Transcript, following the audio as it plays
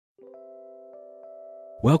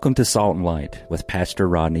Welcome to Salt and Light with Pastor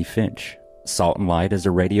Rodney Finch. Salt and Light is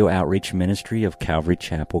a radio outreach ministry of Calvary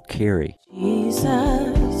Chapel, Cary.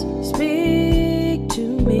 Jesus, speak to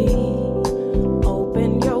me.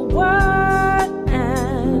 Open your word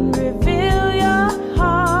and reveal your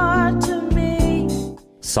heart to me.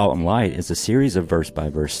 Salt and Light is a series of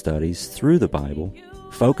verse-by-verse studies through the Bible,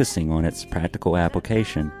 focusing on its practical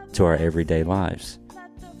application to our everyday lives.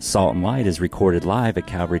 Salt and Light is recorded live at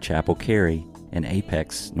Calvary Chapel, Cary in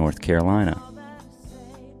Apex, North Carolina.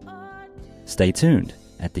 Stay tuned.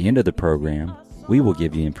 At the end of the program, we will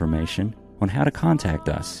give you information on how to contact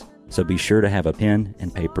us, so be sure to have a pen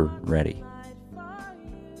and paper ready.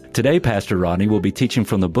 Today, Pastor Rodney will be teaching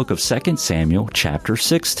from the book of 2 Samuel, chapter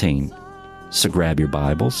 16. So grab your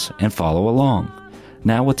Bibles and follow along.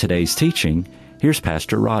 Now with today's teaching, here's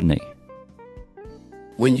Pastor Rodney.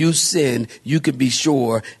 When you sin, you can be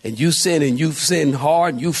sure, and you sin and you've sinned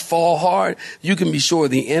hard, and you fall hard, you can be sure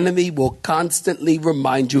the enemy will constantly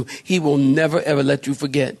remind you. He will never, ever let you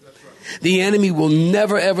forget. The enemy will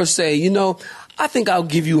never, ever say, I think I'll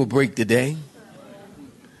give you a break today.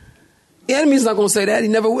 The enemy's not going to say that. He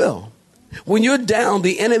never will. When you're down,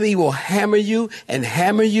 the enemy will hammer you and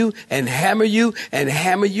hammer you and hammer you and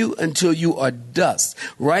hammer you until you are dust.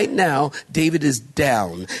 Right now, David is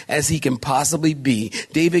down as he can possibly be.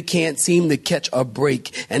 David can't seem to catch a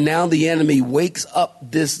break. And now the enemy wakes up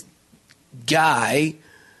this guy,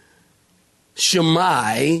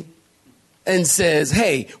 Shimei, and says,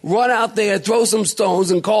 hey, run out there, throw some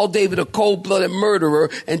stones and call David a cold-blooded murderer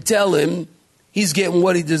and tell him he's getting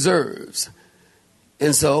what he deserves.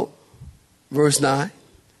 And so, Verse 9,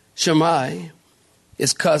 Shimei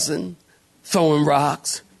is cussing, throwing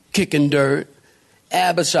rocks, kicking dirt.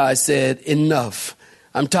 Abishai said, enough.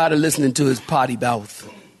 I'm tired of listening to his potty mouth.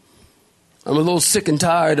 I'm a little sick and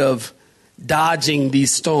tired of dodging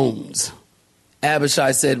these stones.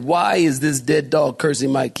 Abishai said, why is this dead dog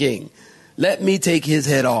cursing my king? Let me take his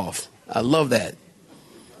head off. I love that.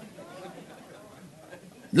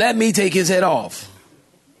 Let me take his head off.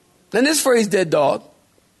 Then this phrase, dead dog,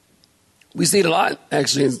 we see it a lot,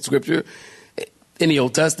 actually, in Scripture, in the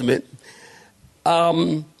Old Testament.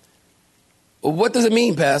 What does it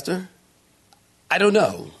mean, Pastor? I don't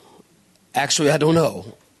know. Actually, I don't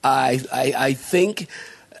know. I think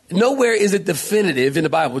nowhere is it definitive in the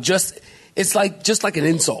Bible. Just like an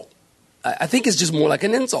insult. I think it's just more like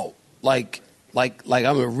an insult. Like I'm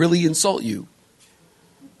gonna really insult you.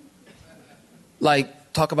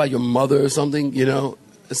 Like talk about your mother or something.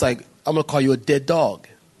 It's like I'm gonna call you a dead dog.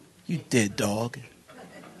 You dead dog.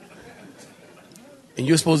 And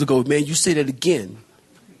you're supposed to go, man, you say that again,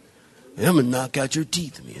 and I'm going to knock out your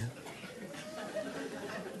teeth, man.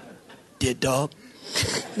 Dead dog.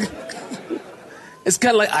 It's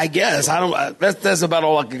kind of like, I guess, that's about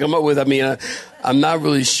all I can come up with. I mean, I'm not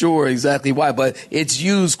really sure exactly why, but it's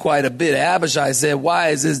used quite a bit. Abishai said, why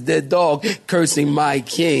is this dead dog cursing my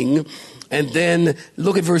king? And then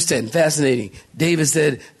look at verse 10, fascinating. David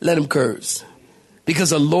said, let him curse.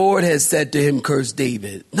 Because the Lord has said to him, curse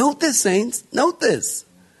David. Note this, saints. Note this.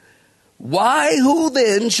 Why, who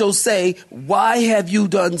then shall say, why have you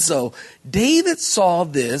done so? David saw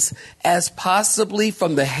this as possibly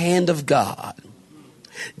from the hand of God.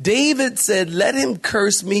 David said, let him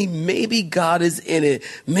curse me. Maybe God is in it.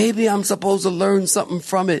 Maybe I'm supposed to learn something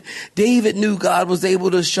from it. David knew God was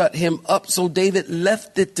able to shut him up, so David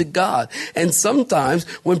left it to God. And sometimes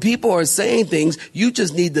when people are saying things, you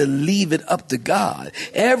just need to leave it up to God.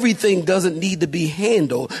 Everything doesn't need to be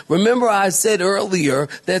handled. Remember, I said earlier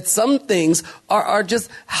that some things are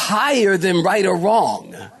just higher than right or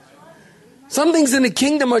wrong. Some things in the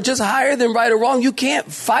kingdom are just higher than right or wrong. You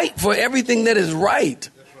can't fight for everything that is right.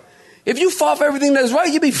 If you fought for everything that is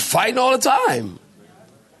right, you'd be fighting all the time.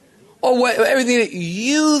 Or everything that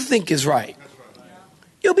you think is right.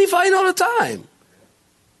 You'll be fighting all the time.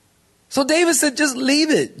 So David said, just leave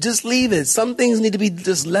it. Just leave it. Some things need to be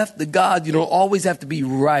just left to God. You don't always have to be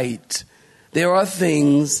right. There are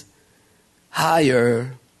things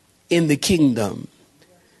higher in the kingdom.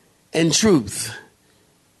 And truth.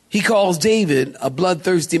 He calls David a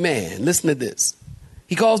bloodthirsty man. Listen to this.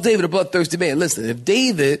 He calls David a bloodthirsty man. Listen, if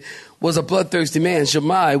David was a bloodthirsty man,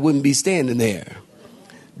 Shimei wouldn't be standing there.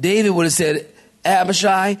 David would have said,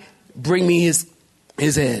 Abishai, bring me his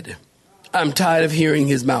head. I'm tired of hearing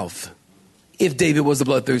his mouth. If David was a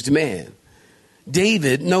bloodthirsty man.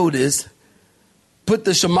 David, notice, put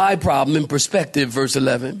the Shimei problem in perspective, verse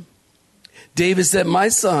 11. David said, my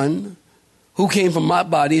son, who came from my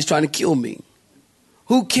body, is trying to kill me.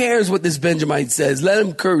 Who cares what this Benjamite says? Let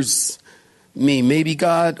him curse me. Maybe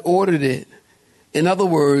God ordered it. In other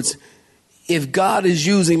words, if God is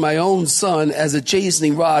using my own son as a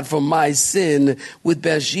chastening rod for my sin with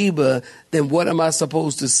Bathsheba, then what am I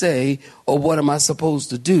supposed to say, or what am I supposed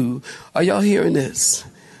to do? Are y'all hearing this?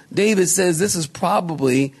 David says this is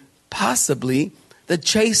possibly the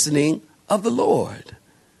chastening of the Lord.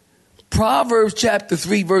 Proverbs chapter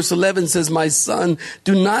 3 verse 11 says, my son,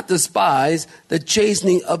 do not despise the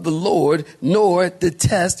chastening of the Lord, nor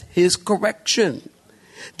detest his correction.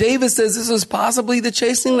 David says this is possibly the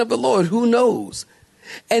chastening of the Lord. Who knows?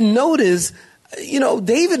 And notice,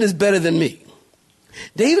 David is better than me.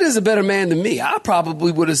 David is a better man than me. I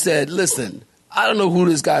probably would have said, listen, I don't know who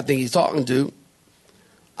this guy thinks he's talking to.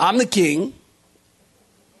 I'm the king.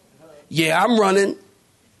 Yeah, I'm running,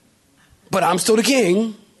 but I'm still the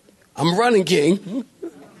king. I'm running king.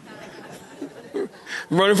 I'm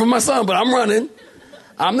running for my son, but I'm running.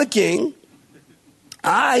 I'm the king.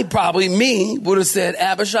 Me would have said,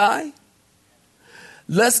 Abishai,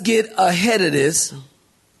 let's get ahead of this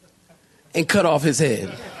and cut off his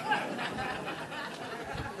head.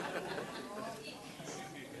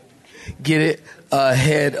 Get it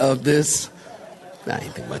ahead of this. I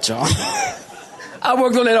ain't think about y'all. I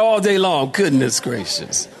worked on that all day long. Goodness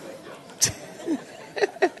gracious.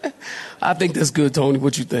 I think that's good, Tony.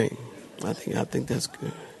 What you think? I think that's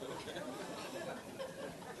good.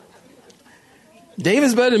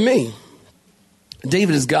 David's better than me.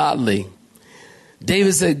 David is godly.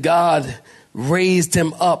 David said God raised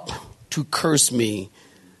him up to curse me.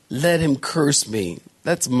 Let him curse me.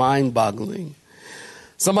 That's mind-boggling.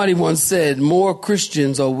 Somebody once said, more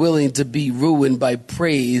Christians are willing to be ruined by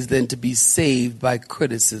praise than to be saved by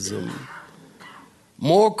criticism.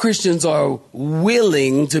 More Christians are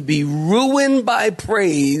willing to be ruined by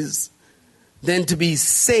praise than to be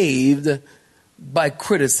saved by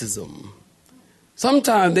criticism.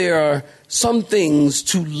 Sometimes there are some things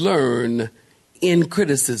to learn in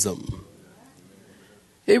criticism.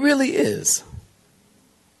 It really is.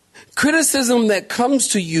 Criticism that comes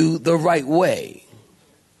to you the right way.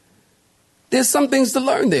 There's some things to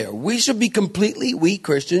learn there. We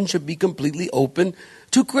Christians should be completely open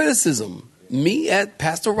to criticism. Me, as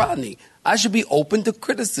Pastor Rodney, I should be open to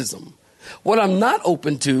criticism. What I'm not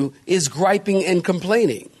open to is griping and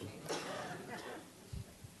complaining.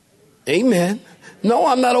 Amen. No,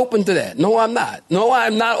 I'm not open to that. No, I'm not. No,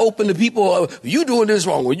 I'm not open to people. You doing this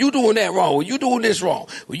wrong. Or you doing that wrong. Or you doing this wrong.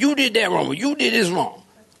 Or you did that wrong. Or you did this wrong.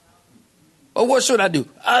 Or what should I do?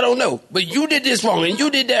 I don't know. But you did this wrong. And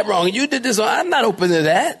you did that wrong. And you did this wrong. I'm not open to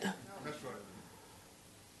that.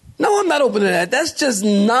 No, I'm not open to that. That's just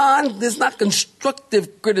it's not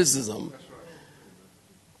constructive criticism.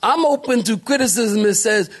 I'm open to criticism that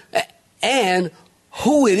says, and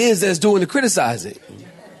who it is that's doing the criticizing.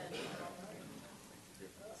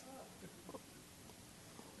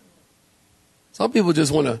 Some people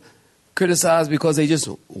just want to criticize because they just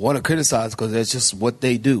want to criticize because that's just what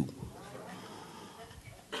they do.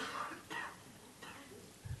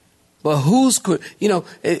 But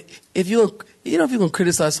if you're going to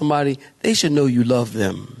criticize somebody, they should know you love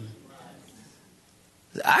them.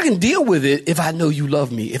 I can deal with it if I know you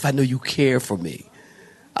love me, if I know you care for me.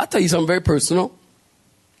 I'll tell you something very personal.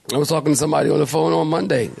 I was talking to somebody on the phone on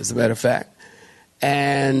Monday, as a matter of fact,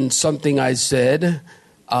 and something I said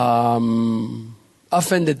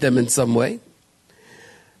offended them in some way.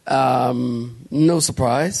 No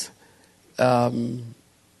surprise.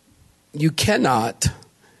 You cannot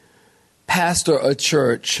pastor a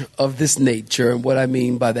church of this nature, and what I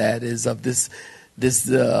mean by that is of this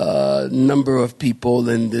number of people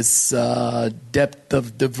and this depth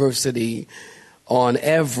of diversity on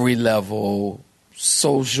every level,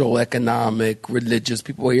 social, economic, religious.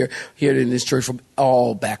 People here in this church from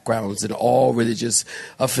all backgrounds and all religious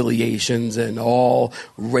affiliations and all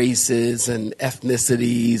races and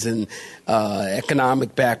ethnicities and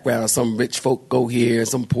economic backgrounds. Some rich folk go here,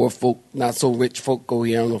 some poor folk, not so rich folk go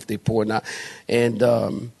here. I don't know if they're poor or not. And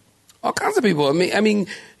all kinds of people. I mean,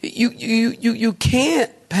 you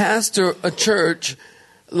can't pastor a church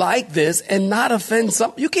like this and not offend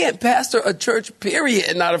some. You can't pastor a church, period,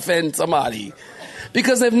 and not offend somebody.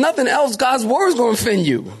 Because if nothing else, God's word is going to offend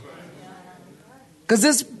you. Because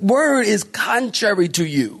this word is contrary to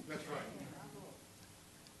you.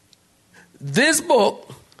 This book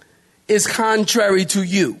is contrary to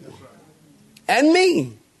you and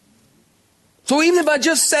me. So even if I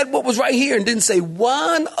just said what was right here and didn't say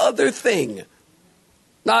one other thing,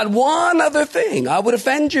 not one other thing, I would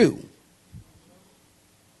offend you.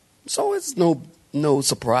 So it's no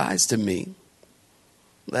surprise to me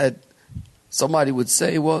that somebody would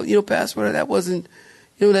say, well, Pastor, that wasn't,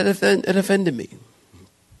 that offended me.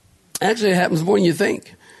 Actually, it happens more than you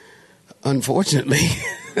think, unfortunately.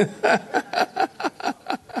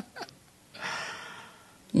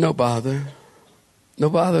 No bother. No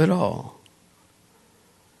bother at all.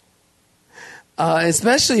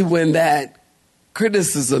 Especially when that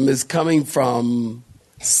criticism is coming from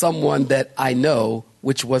someone that I know,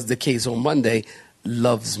 which was the case on Monday,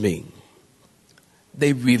 loves me.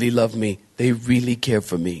 They really love me. They really care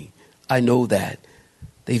for me. I know that.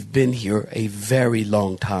 They've been here a very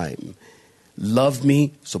long time. Loved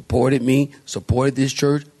me, supported this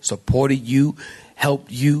church, supported you,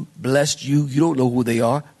 helped you, blessed you. You don't know who they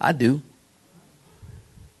are. I do.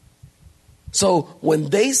 So when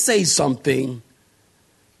they say something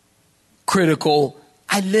critical,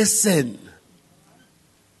 I listen.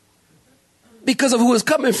 Because of who it's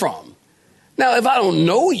coming from. Now, if I don't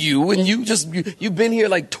know you and you've been here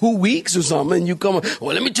like 2 weeks or something and you come,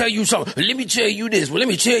 well, let me tell you something. Let me tell you this. Well, let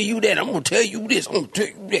me tell you that. I'm going to tell you this. I'm going to tell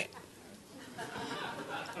you that.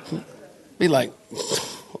 Be like,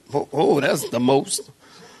 oh, that's the most.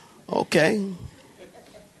 Okay.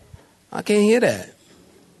 I can't hear that.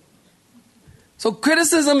 So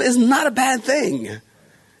criticism is not a bad thing.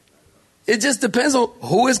 It just depends on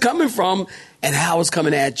who it's coming from and how it's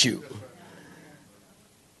coming at you.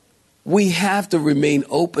 We have to remain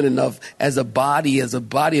open enough as a body of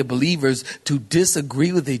believers to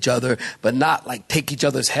disagree with each other, but not like take each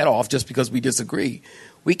other's head off just because we disagree.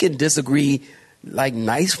 We can disagree like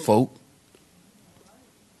nice folk.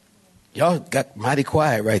 Y'all got mighty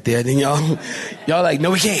quiet right there. Then y'all like, no,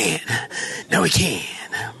 we can't. No, we can't.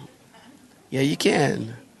 Yeah, you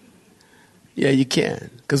can. Yeah, you can.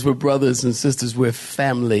 Because we're brothers and sisters. We're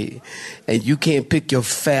family. And you can't pick your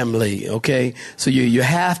family, okay? So you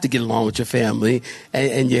have to get along with your family.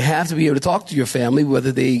 And you have to be able to talk to your family,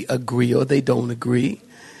 whether they agree or they don't agree.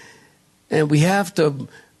 And we have to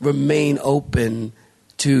remain open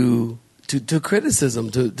to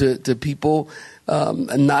criticism, to people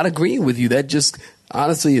not agreeing with you. That just,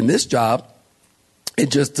 honestly, in this job,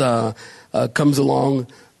 it just comes along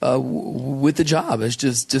with the job. It's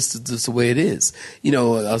just the way it is. You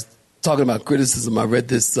know, I was talking about criticism. I read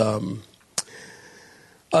this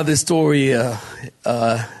other story.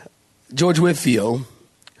 George Whitefield,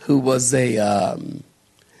 who was he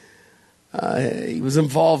was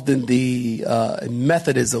involved in the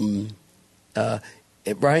Methodism,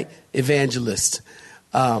 right? Evangelist.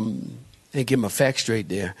 And get my facts straight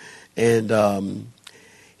there. And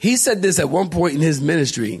he said this at one point in his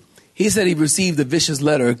ministry. He said he received a vicious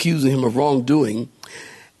letter accusing him of wrongdoing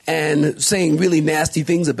and saying really nasty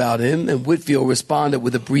things about him. And Whitefield responded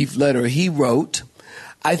with a brief letter. He wrote,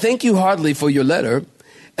 "I thank you heartily for your letter.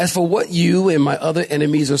 As for what you and my other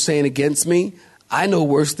enemies are saying against me, I know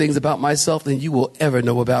worse things about myself than you will ever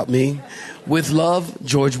know about me. With love,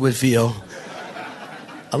 George Whitefield."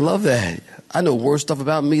 I love that. I know worse stuff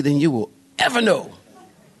about me than you will ever know.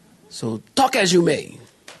 So talk as you may.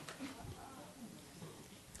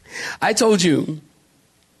 I told you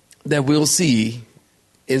that we'll see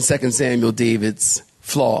in 2 Samuel David's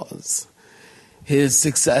flaws, his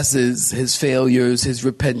successes, his failures, his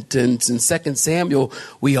repentance. In 2 Samuel,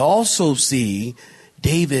 we also see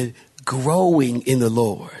David growing in the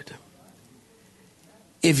Lord.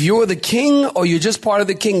 If you're the king or you're just part of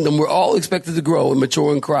the kingdom, we're all expected to grow and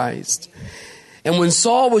mature in Christ. And when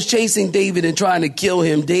Saul was chasing David and trying to kill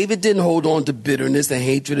him, David didn't hold on to bitterness and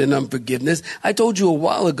hatred and unforgiveness. I told you a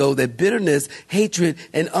while ago that bitterness, hatred,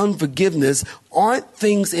 and unforgiveness aren't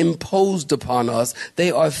things imposed upon us. They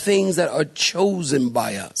are things that are chosen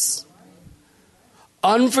by us.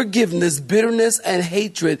 Unforgiveness, bitterness, and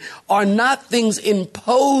hatred are not things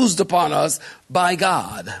imposed upon us by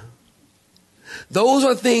God. Those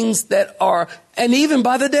are things that are, and even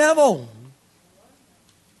by the devil.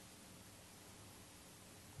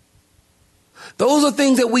 Those are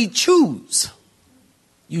things that we choose.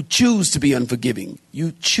 You choose to be unforgiving.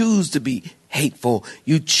 You choose to be hateful.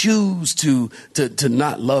 You choose to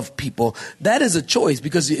not love people. That is a choice,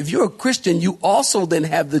 because if you're a Christian, you also then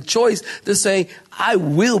have the choice to say, I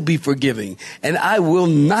will be forgiving and I will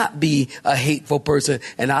not be a hateful person,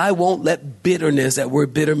 and I won't let bitterness, that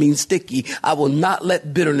word bitter means sticky, I will not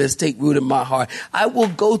let bitterness take root in my heart. I will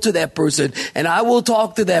go to that person and I will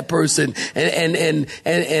talk to that person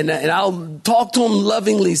and I'll talk to them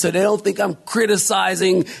lovingly so they don't think I'm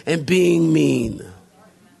criticizing and being mean.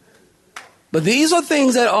 But these are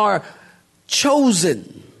things that are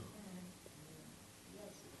chosen.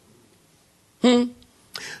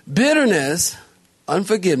 Bitterness,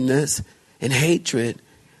 unforgiveness, and hatred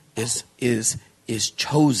is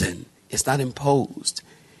chosen. It's not imposed.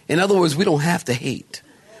 In other words, we don't have to hate.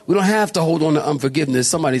 We don't have to hold on to unforgiveness.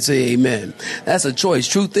 Somebody say amen. That's a choice.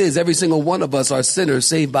 Truth is, every single one of us are sinners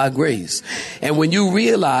saved by grace. And when you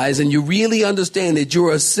realize and you really understand that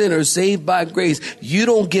you're a sinner saved by grace, you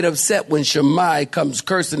don't get upset when Shammai comes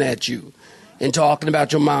cursing at you and talking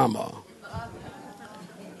about your mama.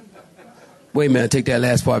 Wait a minute, take that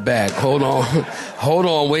last part back. Hold on. Hold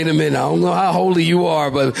on, wait a minute. I don't know how holy you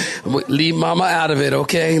are, but leave mama out of it,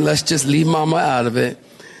 okay? Let's just leave mama out of it.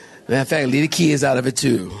 Matter of fact, leave the kids out of it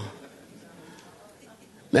too.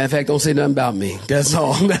 Matter of fact, don't say nothing about me. That's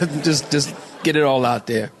all. just get it all out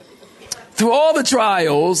there. Through all the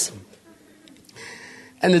trials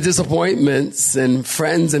and the disappointments and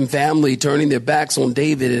friends and family turning their backs on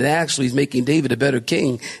David, it actually is making David a better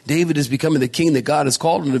king. David is becoming the king that God has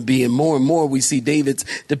called him to be. And more we see David's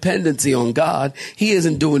dependency on God. He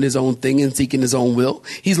isn't doing his own thing and seeking his own will.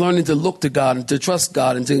 He's learning to look to God and to trust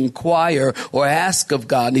God and to inquire or ask of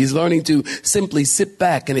God. And he's learning to simply sit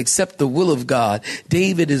back and accept the will of God.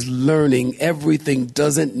 David is learning everything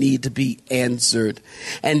doesn't need to be answered.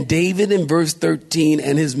 And David in verse 13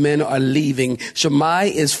 and his men are leaving. Shammai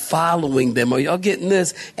is following them. Are y'all getting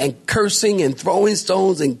this? And cursing and throwing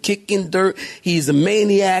stones and kicking dirt. He's a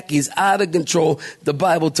maniac. He's out of control. The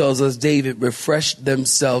Bible tells us David refreshed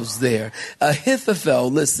themselves there.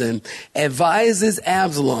 Ahithophel, listen, advises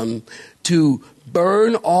Absalom to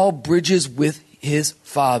burn all bridges with his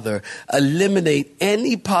father. Eliminate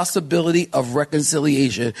any possibility of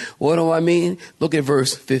reconciliation. What do I mean? Look at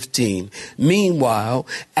verse 15. Meanwhile,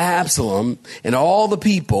 Absalom and all the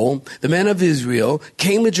people, the men of Israel,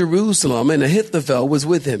 came to Jerusalem, and Ahithophel was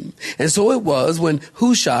with him. And so it was when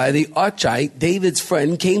Hushai the Archite, David's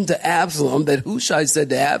friend, came to Absalom, that Hushai said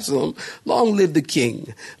to Absalom, "Long live the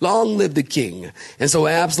king, long live the king." And so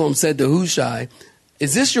Absalom said to Hushai,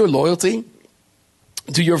 "Is this your loyalty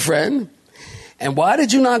to your friend? And why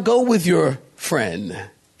did you not go with your friend?"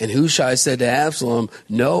 And Hushai said to Absalom,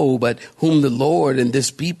 "No, but whom the Lord and this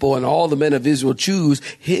people and all the men of Israel choose,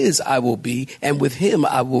 his I will be, and with him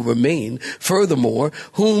I will remain. Furthermore,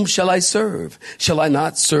 whom shall I serve? Shall I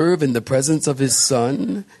not serve in the presence of his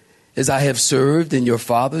son, as I have served in your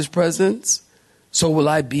father's presence? So will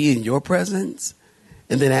I be in your presence?"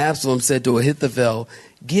 And then Absalom said to Ahithophel,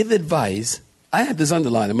 "Give advice." I have this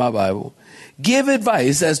underlined in my Bible. "Give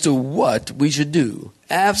advice as to what we should do."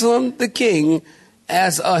 Absalom, the king,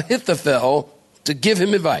 asked Ahithophel to give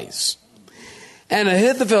him advice. And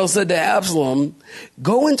Ahithophel said to Absalom,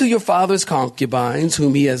 "Go into your father's concubines,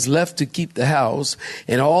 whom he has left to keep the house,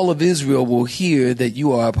 and all of Israel will hear that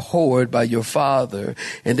you are abhorred by your father,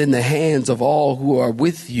 and then the hands of all who are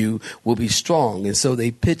with you will be strong." And so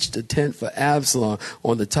they pitched a tent for Absalom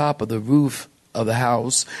on the top of the roof of the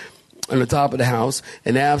house, on the top of the house,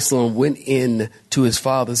 and Absalom went in to his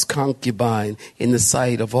father's concubine in the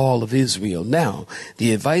sight of all of Israel. Now,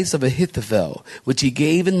 the advice of Ahithophel, which he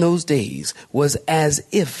gave in those days, was as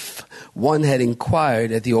if one had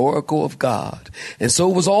inquired at the oracle of God. And so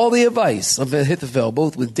was all the advice of Ahithophel,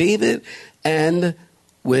 both with David and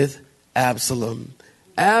with Absalom.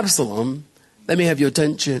 Absalom, let me have your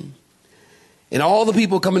attention. And all the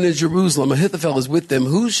people coming to Jerusalem, Ahithophel is with them.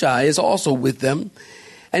 Hushai is also with them.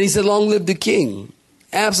 And he said, "Long live the king."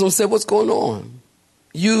 Absalom said, "What's going on?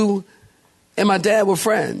 You and my dad were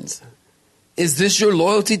friends. Is this your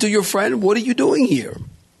loyalty to your friend? What are you doing here?"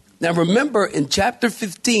 Now remember, in chapter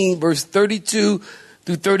 15, verse 32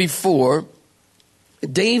 through 34,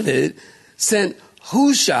 David sent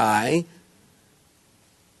Hushai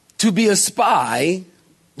to be a spy,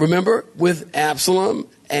 remember, with Absalom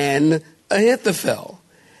and Ahithophel.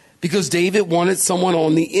 Because David wanted someone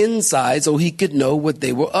on the inside so he could know what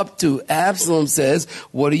they were up to. Absalom says,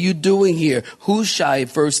 "What are you doing here?" Hushai,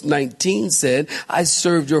 verse 19 said, "I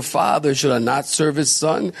served your father. Should I not serve his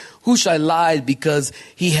son?" Hushai lied because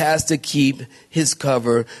he has to keep his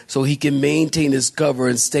cover so he can maintain his cover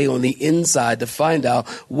and stay on the inside to find out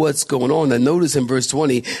what's going on. Now notice in verse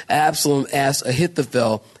 20, Absalom asked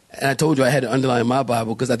Ahithophel, and I told you I had to underline my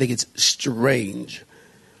Bible because I think it's strange.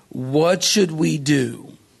 "What should we do?"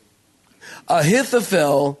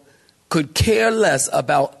 Ahithophel could care less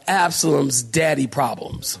about Absalom's daddy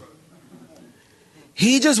problems.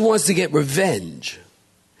 He just wants to get revenge.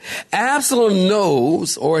 Absalom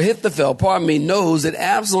knows, or Ahithophel, knows that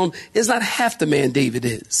Absalom is not half the man David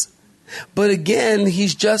is. But again, he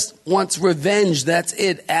just wants revenge. That's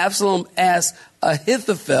it. Absalom asks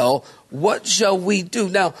Ahithophel, "What shall we do?"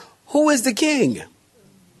 Now, who is the king?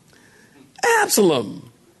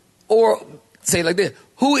 Absalom. Or say it like this.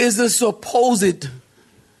 Who is the supposed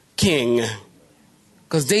king?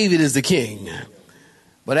 Because David is the king.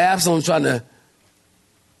 But Absalom's trying to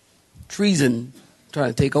trying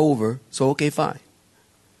to take over. So, okay, fine.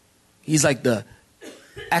 He's like the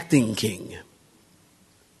acting king.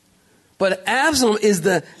 But Absalom is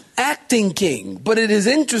the acting king. But it is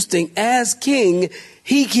interesting, as king,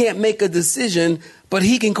 he can't make a decision, but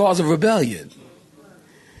he can cause a rebellion.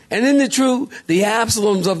 And isn't it true? The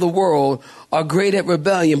Absaloms of the world are great at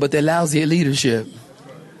rebellion, but they're lousy at leadership.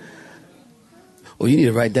 Well, you need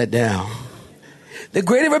to write that down. They're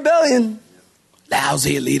great at rebellion,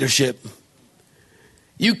 lousy at leadership.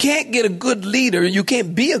 You can't get a good leader, you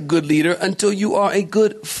can't be a good leader until you are a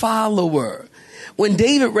good follower. When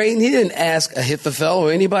David reigned, he didn't ask Ahithophel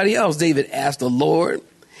or anybody else. David asked the Lord.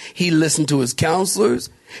 He listened to his counselors,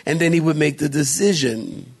 and then he would make the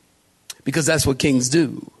decision, because that's what kings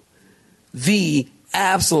do. The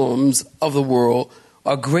Absaloms of the world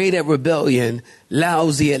are great at rebellion,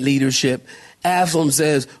 lousy at leadership. Absalom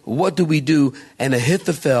says, what do we do? And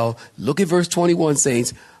Ahithophel, look at verse 21,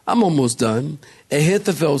 saints. I'm almost done.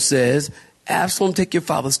 Ahithophel says, Absalom, take your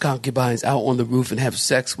father's concubines out on the roof and have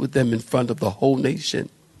sex with them in front of the whole nation.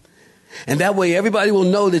 And that way everybody will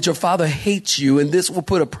know that your father hates you, and this will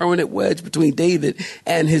put a permanent wedge between David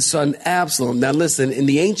and his son Absalom. Now listen, in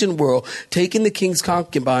the ancient world, taking the king's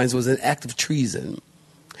concubines was an act of treason.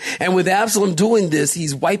 And with Absalom doing this,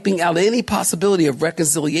 he's wiping out any possibility of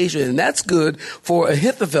reconciliation. And that's good for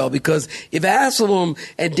Ahithophel, because if Absalom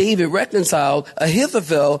and David reconciled,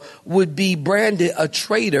 Ahithophel would be branded a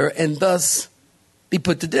traitor and thus be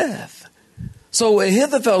put to death. So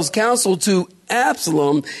Ahithophel's counsel to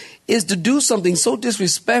Absalom is to do something so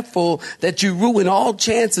disrespectful that you ruin all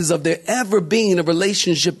chances of there ever being a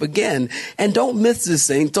relationship again. And don't miss this,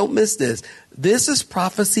 saints. Don't miss this. This is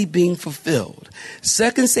prophecy being fulfilled.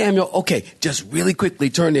 2 Samuel, okay, just really quickly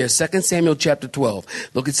turn there. 2 Samuel chapter 12.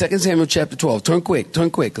 Look at 2 Samuel chapter 12. Turn quick,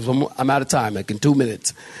 because I'm out of time. Like in 2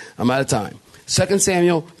 minutes, I'm out of time. 2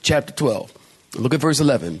 Samuel chapter 12. Look at verse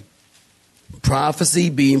 11. Prophecy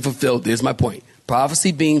being fulfilled. There's my point.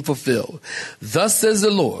 Prophecy being fulfilled. Thus says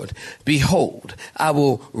the Lord, behold, I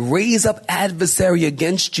will raise up adversary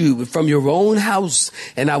against you from your own house,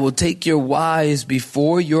 and I will take your wives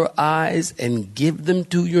before your eyes and give them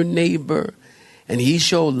to your neighbor, and he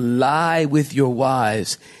shall lie with your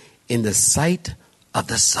wives in the sight of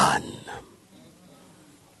the sun.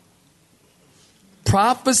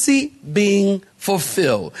 Prophecy being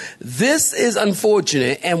fulfilled. This is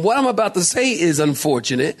unfortunate, and what I'm about to say is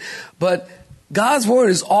unfortunate, but God's word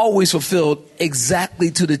is always fulfilled exactly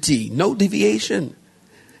to the T. No deviation.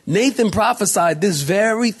 Nathan prophesied this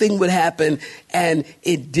very thing would happen, and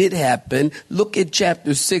it did happen. Look at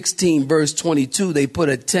chapter 16, verse 22. They put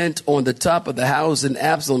a tent on the top of the house, and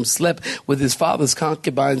Absalom slept with his father's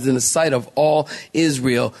concubines in the sight of all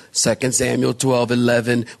Israel. 2 Samuel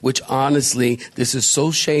 12:11, which honestly, this is so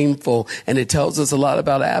shameful, and it tells us a lot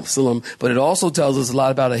about Absalom, but it also tells us a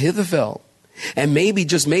lot about Ahithophel. And maybe,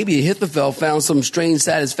 just maybe, Ahithophel found some strange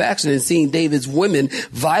satisfaction in seeing David's women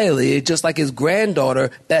violated, just like his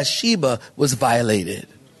granddaughter Bathsheba was violated.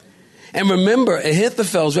 And remember,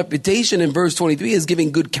 Ahithophel's reputation in verse 23 is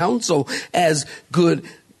giving good counsel as good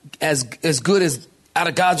as out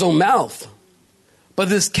of God's own mouth. But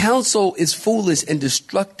this counsel is foolish and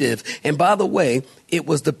destructive. And by the way, it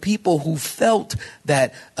was the people who felt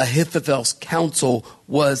that Ahithophel's counsel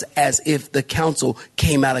was as if the counsel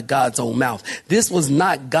came out of God's own mouth. This was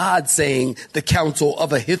not God saying the counsel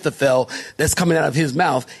of Ahithophel that's coming out of his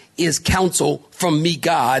mouth is counsel from me,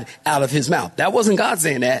 God, out of his mouth. That wasn't God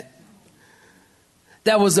saying that.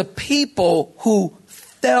 That was the people who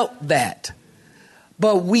felt that.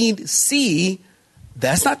 But we see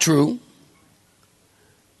that's not true.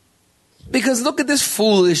 Because look at this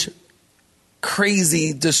foolish,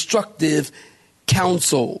 crazy, destructive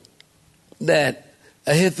counsel that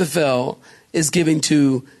Ahithophel is giving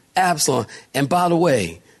to Absalom. And by the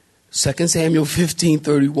way, 2 Samuel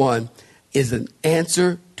 15:31 is an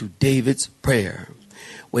answer to David's prayer.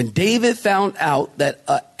 When David found out that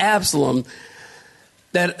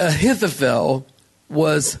Ahithophel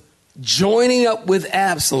was joining up with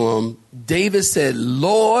Absalom, David said,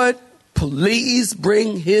 Lord, please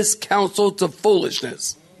bring his counsel to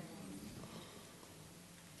foolishness.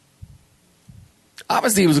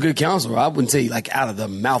 Obviously, he was a good counselor. I wouldn't say like out of the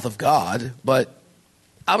mouth of God, but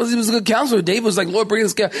obviously he was a good counselor. David was like, Lord, bring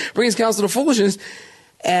his counsel to foolishness.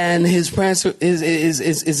 And his prayer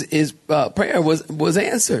was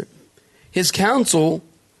answered. His counsel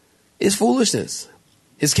is foolishness.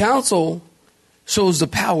 His counsel shows the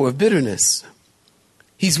power of bitterness.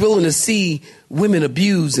 He's willing to see women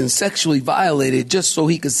abused and sexually violated just so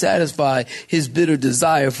he could satisfy his bitter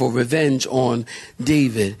desire for revenge on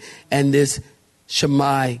David. And this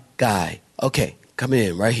Shammai guy, okay, come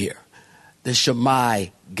in right here. The Shammai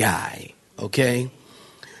guy, okay?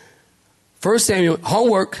 1 Samuel,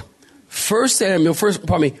 homework, 1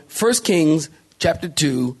 Kings chapter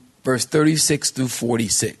 2, verse 36 through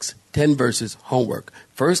 46. 10 verses, homework.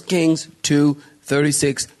 1 Kings 2,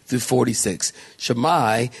 36 through 46.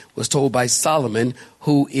 Shammai was told by Solomon,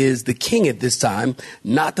 who is the king at this time,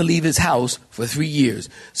 not to leave his house for 3 years.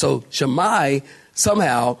 So Shammai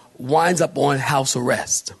somehow winds up on house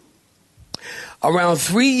arrest. Around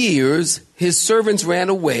 3 years, his servants ran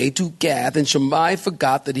away to Gath, and Shammai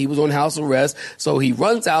forgot that he was on house arrest. So he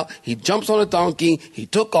runs out, he jumps on a donkey, he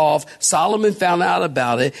took off. Solomon found out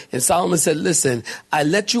about it, and Solomon said, listen, I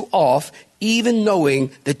let you off even knowing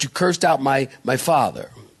that you cursed out my father.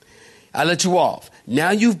 I let you off. Now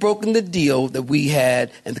you've broken the deal that we had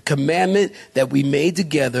and the commandment that we made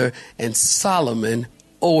together, and Solomon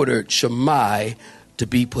ordered Shammai to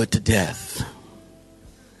be put to death.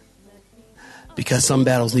 Because some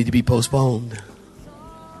battles need to be postponed.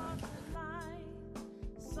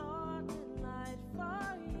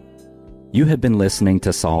 You have been listening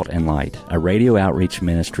to Salt and Light, a radio outreach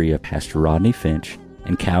ministry of Pastor Rodney Finch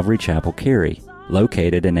and Calvary Chapel, Cary,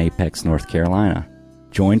 located in Apex, North Carolina.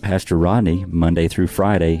 Join Pastor Rodney Monday through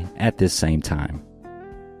Friday at this same time.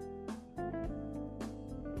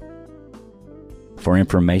 For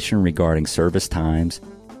information regarding service times,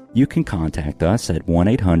 you can contact us at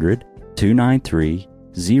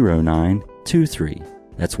 1-800-293-0923.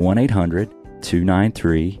 That's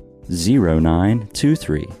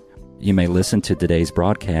 1-800-293-0923. You may listen to today's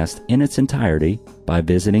broadcast in its entirety by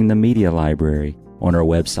visiting the media library on our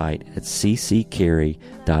website at cccary.org.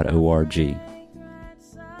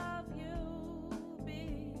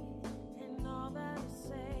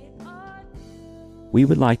 We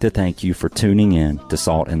would like to thank you for tuning in to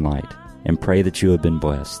Salt and Light and pray that you have been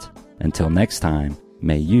blessed. Until next time,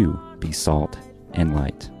 may you be salt and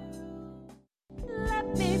light.